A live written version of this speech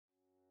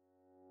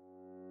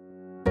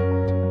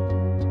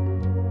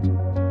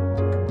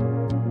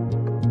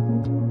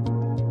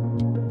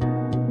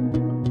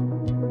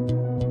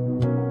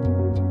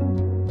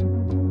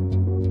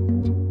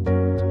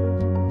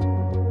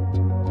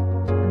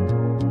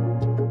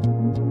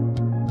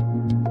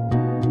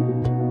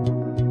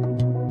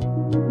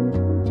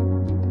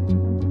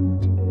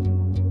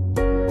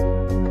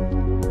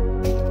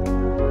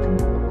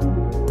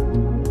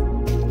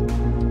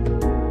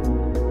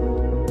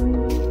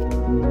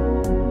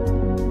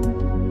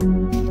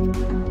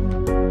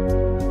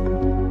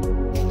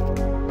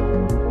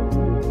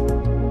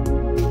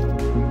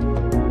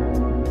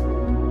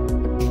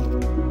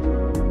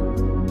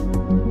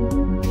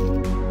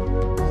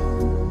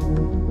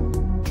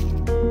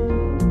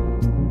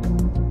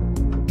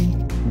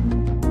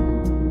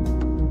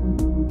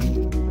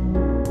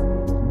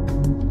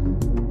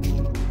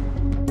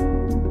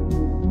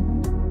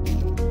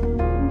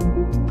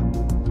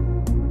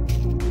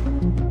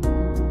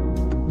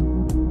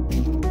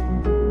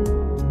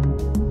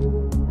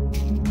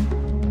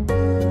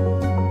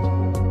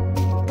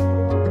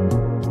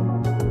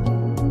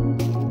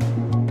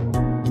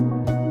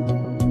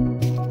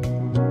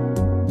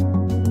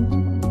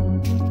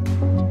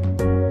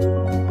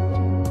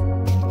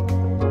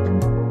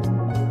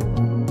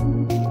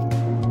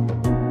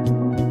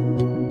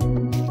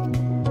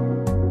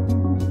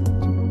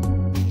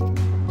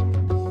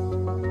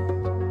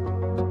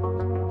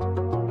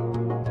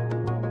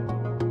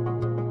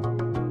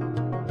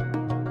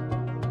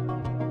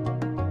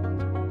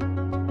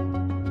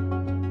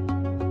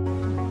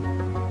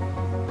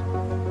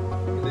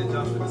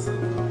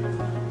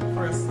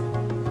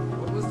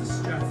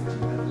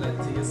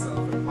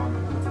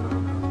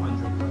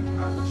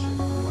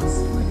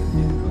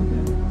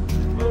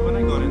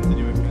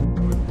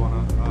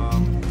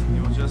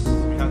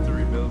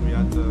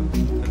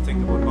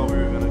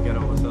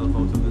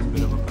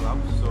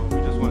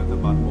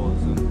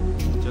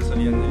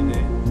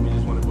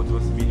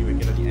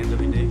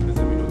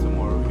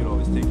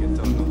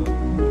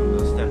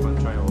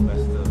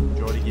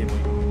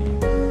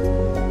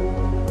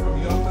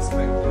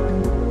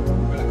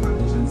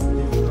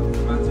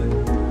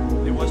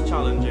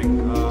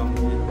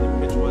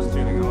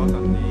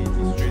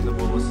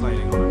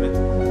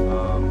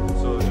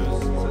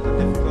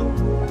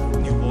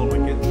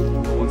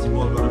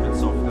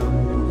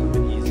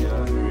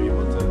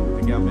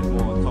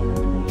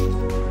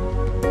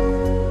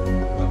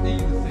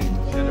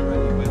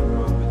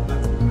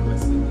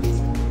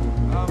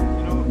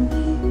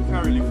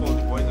can't really fault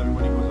the boys.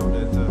 Everybody goes out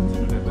there to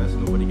do their best.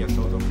 Nobody gets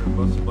out on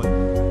purpose. But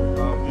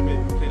we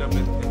played a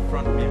bit in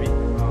front maybe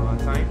at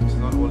times,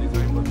 not all the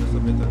time, but just a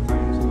bit at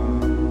times.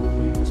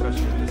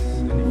 Especially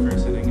in the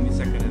first inning, in the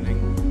second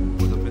inning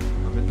was a bit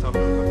tough.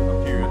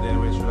 A period there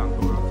where Sri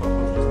Lanka were on top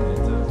of just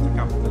needed to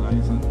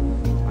capitalize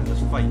and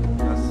just fight.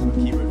 That's a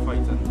key word,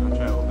 fight and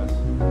try our best.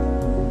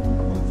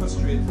 How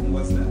frustrating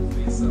was that for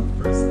yourself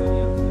personally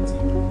and for the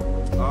team?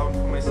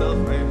 For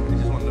myself, I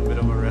just wanted a bit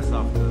of a rest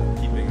after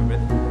keeping a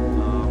bit.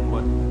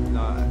 But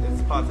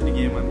it's part of the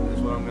game and it's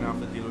what I'm going to have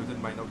to deal with. It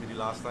might not be the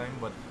last time,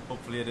 but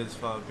hopefully it is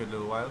for a good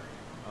little while.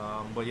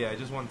 But yeah, I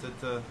just wanted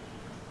to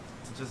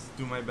just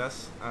do my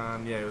best,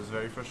 and yeah, it was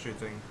very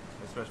frustrating,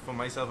 especially for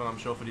myself and I'm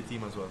sure for the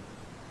team as well.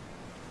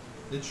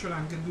 Did Sri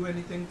Lanka do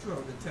anything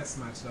throughout the test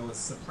match that was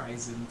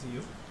surprising to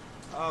you?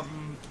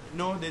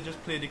 No, they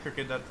just play the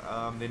cricket that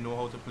they know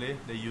how to play.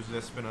 They use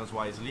their spinners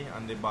wisely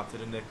and they bat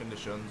it in their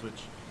conditions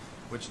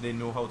which they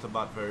know how to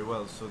bat very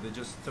well. So they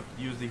just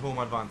use the home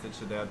advantage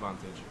to their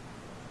advantage.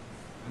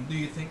 And do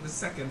you think the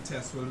second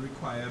test will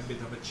require a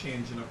bit of a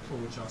change in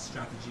approach or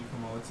strategy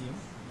from our team?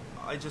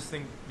 I just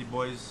think the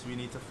boys, we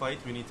need to fight,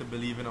 we need to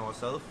believe in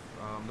ourselves.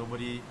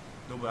 Nobody,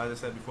 as I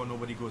said before,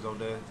 nobody goes out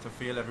there to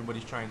fail.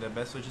 Everybody's trying their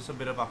best, so just a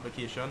bit of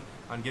application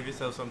and give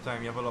yourself some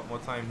time. You have a lot more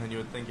time than you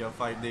would think you have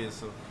 5 days,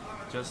 so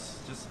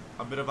just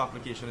a bit of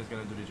application is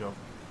going to do the job.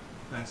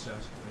 Thanks,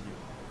 Josh. Thank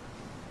you.